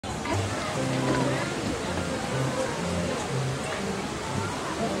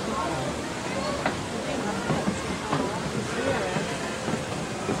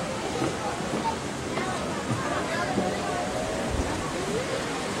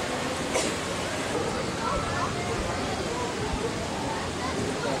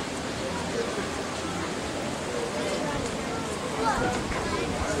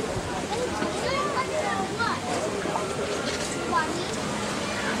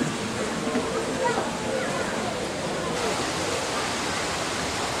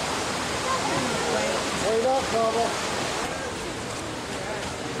Wait up, Bubba.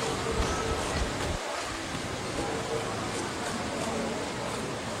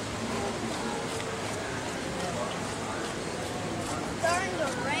 Starting to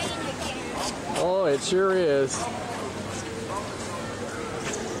rain again. Oh, it sure is.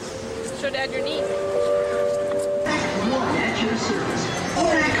 Show Dad your knee. One at your service.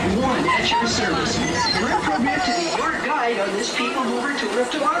 Rack 1 at your service. You're programmed to be your guide on this people mover tour of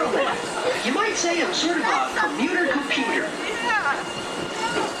Tomorrowland. You might say I'm sort of a computer.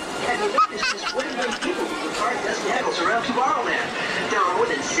 Have you noticed this wooden people mover car does vehicles around Tomorrowland? There are more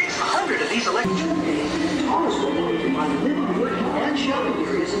than 600 of these electric almost located on living, working, and shopping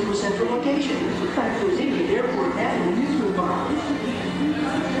areas into a central location. In fact, there's even an airport and an amusement park.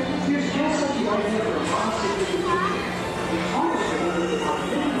 Here's just such an idea for a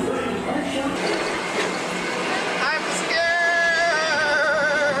I'm scared.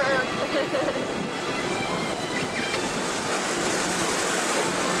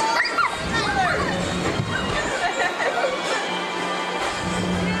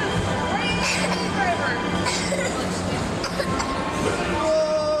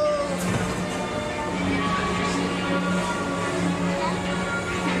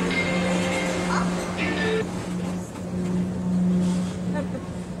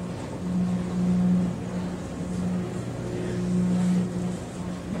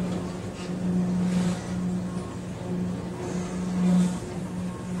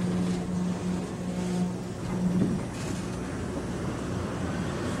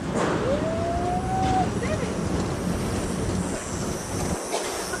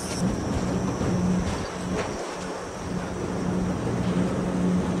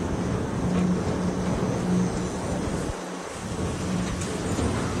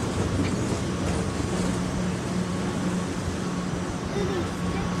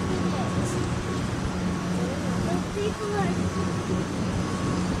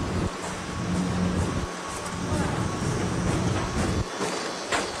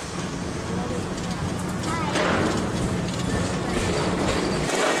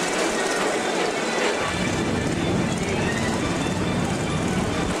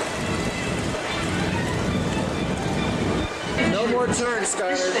 No more turns, This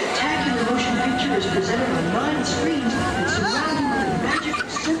Skyler. spectacular motion picture is presented on 9 screens and surrounded with the magic of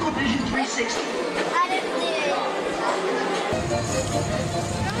Simple Vision 360. I didn't need it.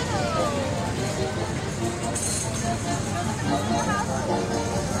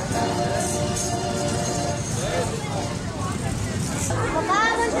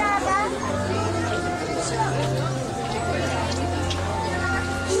 Mama,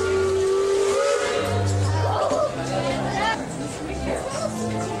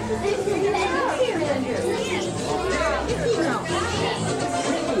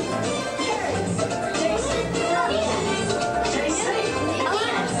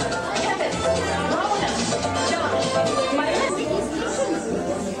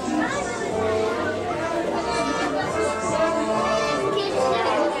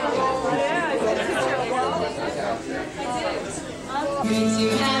 Good to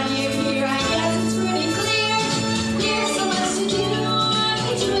have you here, I guess it's pretty clear. There's so much to do, I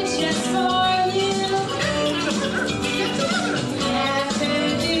can do it just for you. After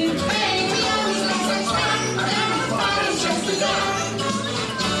you pray, we always like to chat, everybody's just a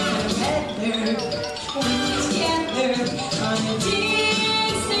together on a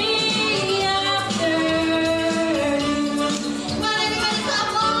Disney afternoon. But everybody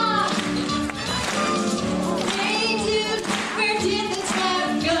come on! Hey dude, where did the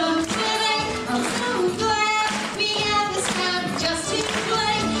time go today? I'm so glad we have this time just to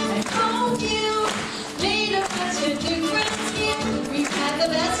play. I hope you made a bunch of difference here. We've had the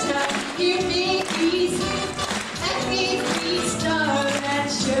best time here, babies. And we start that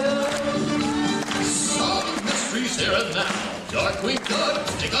show. Solving mysteries here and now. Darkwing Duck,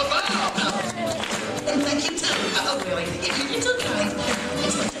 take a bow. Thank you too. Oh, really? You're too kind.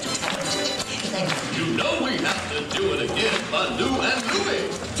 Thank you. You know we have to do it again, Baloo and Louie.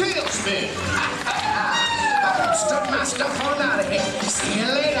 Tailspin. Stuck my stuff on out of here. See you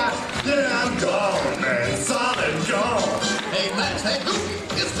later. Yeah, I'm gone, man. Solid gone. Hey, Max, hey, Goofy,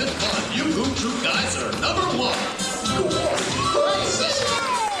 it's been fun. You Goof Troop guys are number one. Go on.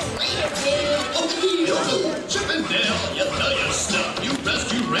 Chip and Dale, you know your stuff. You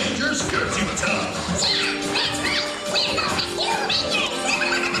rescue rangers, you're too tough.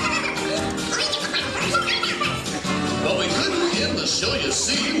 But we couldn't end the show you to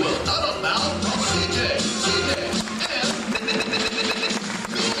see will not about CJ, and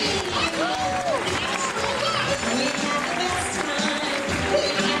We have the best time. We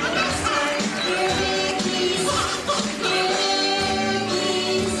have the best time. We're Vicky's. We're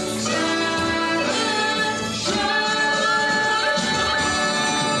Vicky's Chocolate Show.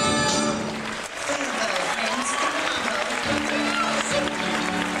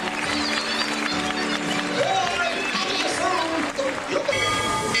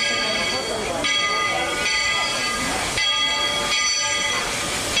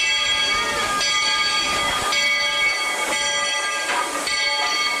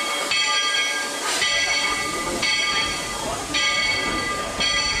 Say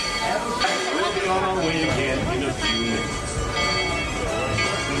hello, friends. We'll be on our way again in a few minutes.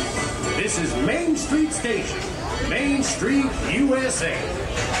 This is Main Street Station, Main Street, USA.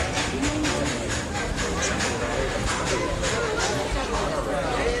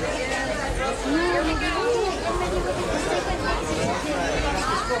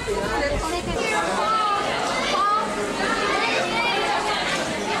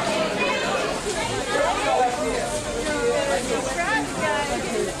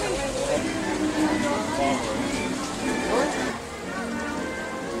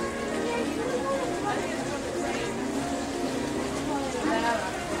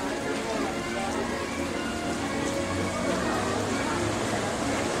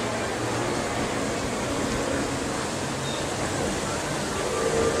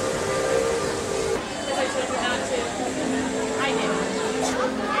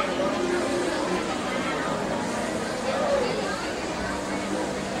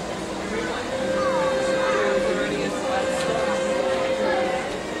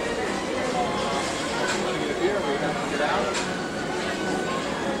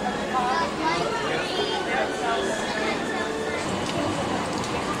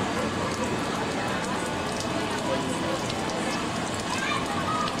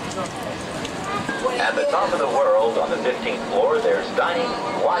 At the top of the world, on the 15th floor, there's dining,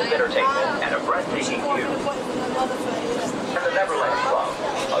 live entertainment, and a breathtaking view. And the Neverland Club,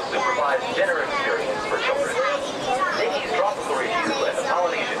 a supervised dinner experience for children. Nikki's Tropical Review and the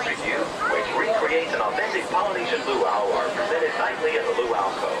Polynesian Review, which recreates an authentic Polynesian luau, are presented nightly at the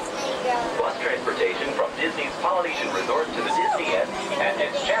Luau Cove. Bus transportation from Disney's Polynesian Resort to the Disney Inn and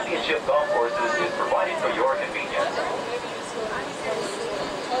its championship golf courses is provided for your convenience.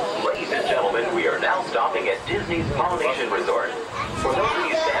 Ladies and gentlemen, we are now stopping at Disney's Polynesian Resort. For those of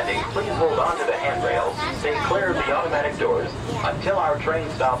you standing, please hold on to the handrails, stay clear of the automatic doors until our train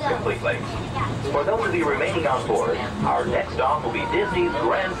stops completely. For those of you remaining on board, our next stop will be Disney's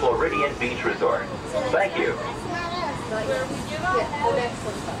Grand Floridian Beach Resort. Thank you.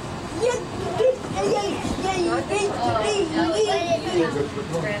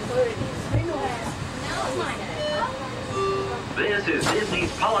 This is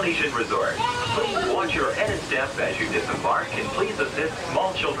Disney's Polynesian Resort. Please watch your head and step as you disembark, and please assist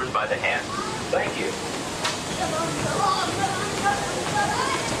small children by the hand. Thank you.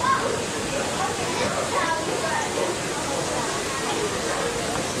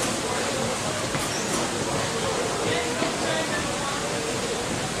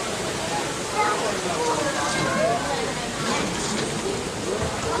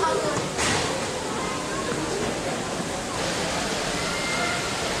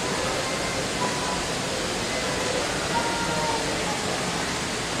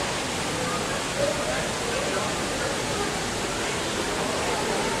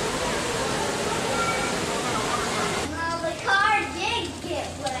 Well, the car did get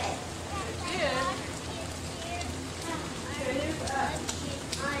wet.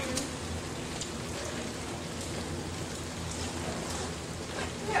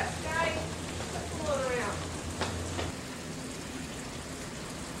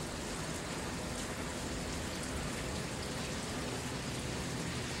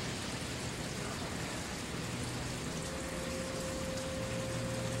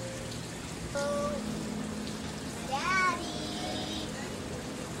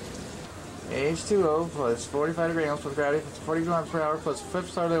 H2O plus 45 grams plus gravity plus 40 kilometers per hour plus flip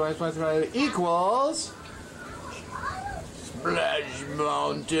southerly winds plus gravity equals Splash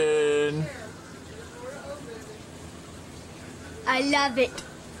Mountain. I love it.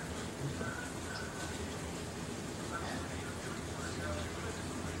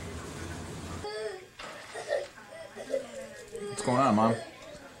 What's going on, Mom?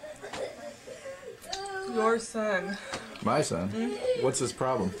 Your son. My son? What's his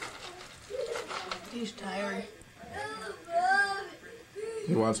problem? He's tired.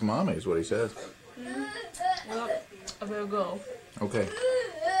 He wants mommy, is what he says. Well, I better go. Okay.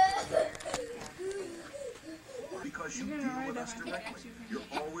 Because you deal with us directly. You're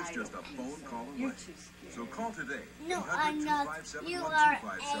always just a phone call away. So call today. No, I'm not. You are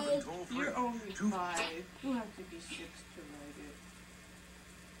 8. You're only 5. You have to be 6 to write it.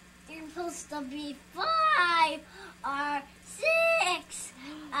 You're supposed to be 5 or 6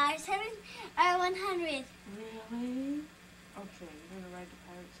 or 7 or 100. Really? Okay, you're gonna write the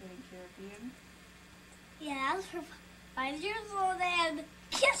Pirates of the Caribbean? Yeah, I was 5 years old and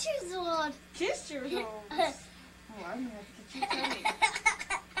kiss years old. Kiss your nose. Oh, I'm gonna have to get you tummy.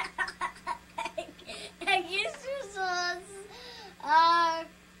 And kiss years old are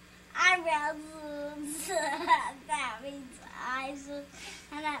eyebrows. That means eyes.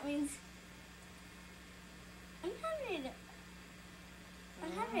 And that means 100.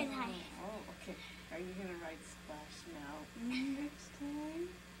 100 high. Oh, okay. Are you gonna write Splash Mountain next time?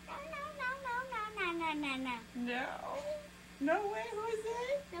 No. No. No way, Jose.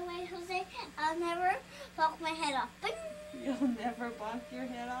 No way, Jose. I'll never poke my head off. You'll never bonk your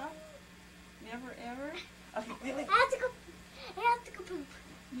head off? Never, ever? Okay, wait. I have to go poop.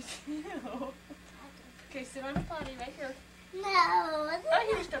 You do? Okay, sit on the potty right here. No. Oh,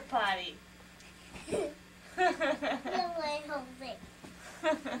 here's the potty. No way, Jose.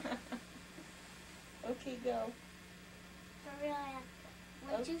 Okay, go. For real, I have to.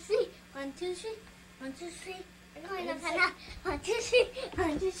 1, 2, 3. 1, 2, 3. 1, 2, 3. We're going up and up. 1, 2, 3.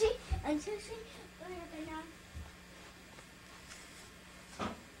 1, 2, 3. 1, 2, 3.